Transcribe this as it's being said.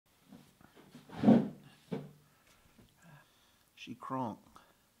She crunk.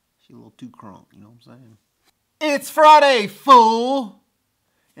 She a little too crunk, you know what I'm saying? It's Friday, fool!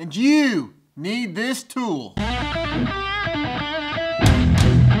 And you need this tool.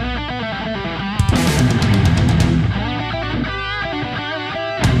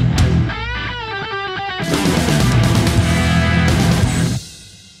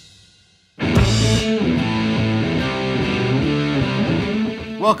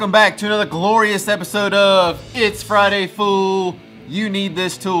 Welcome back to another glorious episode of It's Friday, Fool. You need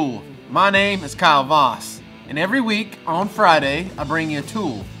this tool. My name is Kyle Voss, and every week on Friday, I bring you a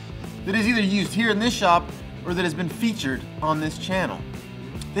tool that is either used here in this shop or that has been featured on this channel.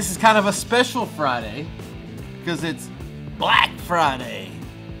 This is kind of a special Friday because it's Black Friday.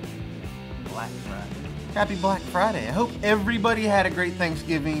 Black Friday. Happy Black Friday. I hope everybody had a great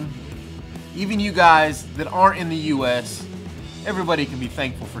Thanksgiving. Even you guys that aren't in the U.S., everybody can be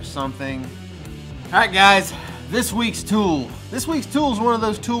thankful for something. All right, guys, this week's tool. This week's tool is one of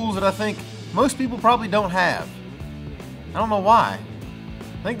those tools that I think most people probably don't have. I don't know why.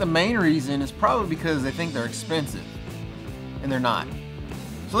 I think the main reason is probably because they think they're expensive, and they're not.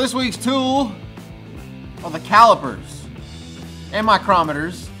 So this week's tool are the calipers and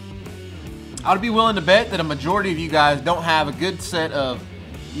micrometers. I'd be willing to bet that a majority of you guys don't have a good set of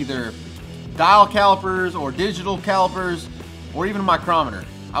either dial calipers or digital calipers, or even a micrometer.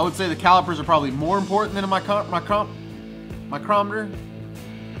 I would say the calipers are probably more important than a micrometer.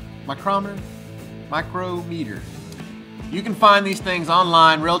 You can find these things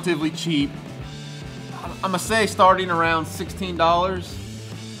online relatively cheap. I'm gonna say starting around $16.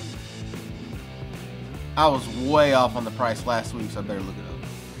 I was way off on the price last week, so I better look it up.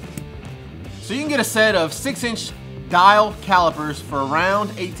 So you can get a set of 6-inch dial calipers for around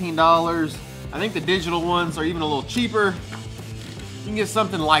 $18. I think the digital ones are even a little cheaper. You can get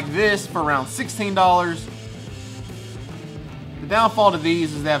something like this for around $16. The downfall to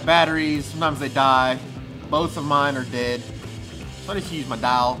these is they have batteries. Sometimes they die. Both of mine are dead. So I just use my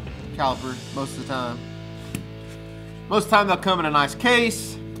dial caliper most of the time. Most of the time they'll come in a nice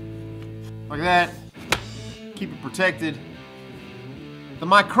case, like that. Keep it protected. The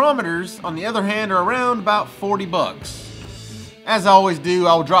micrometers, on the other hand, are around about 40 bucks. As I always do,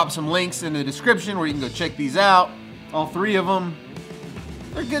 I will drop some links in the description where you can go check these out. All three of them.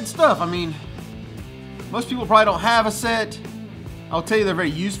 They're good stuff. I mean, most people probably don't have a set. I'll tell you they're very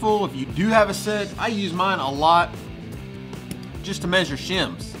useful if you do have a set. I use mine a lot just to measure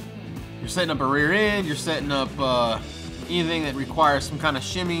shims. You're setting up a rear end, you're setting up anything that requires some kind of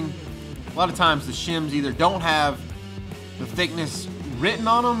shimming. A lot of times the shims either don't have the thickness written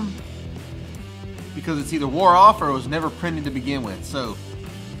on them because it's either wore off or it was never printed to begin with. So,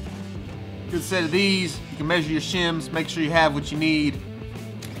 good set of these. You can measure your shims, make sure you have what you need.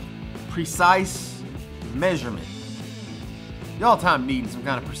 Precise measurement. Y'all time needing some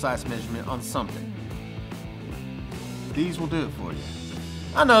kind of precise measurement on something. These will do it for you.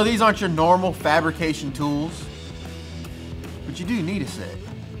 I know these aren't your normal fabrication tools, but you do need a set.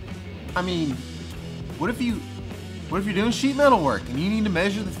 I mean, what if you're doing sheet metal work and you need to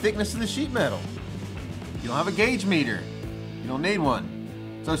measure the thickness of the sheet metal? You don't have a gauge meter. You don't need one.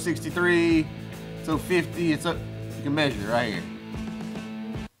 It's 063, it's 050, you can measure it right here.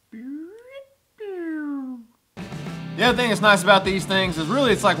 The other thing that's nice about these things is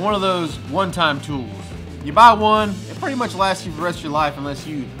really it's like one of those one-time tools. You buy one, it pretty much lasts you for the rest of your life unless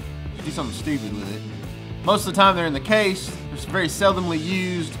you do something stupid with it. Most of the time they're in the case, they're very seldomly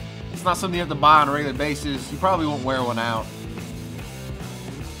used. It's not something you have to buy on a regular basis. You probably won't wear one out.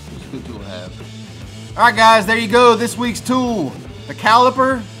 It's a good tool to have. Alright guys, there you go, this week's tool. The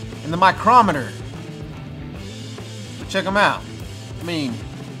caliper and the micrometer. So check them out. I mean,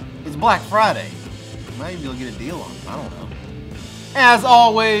 it's Black Friday. Maybe you'll get a deal on them. I don't know. As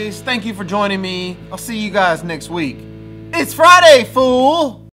always, thank you for joining me. I'll see you guys next week. It's Friday, fool!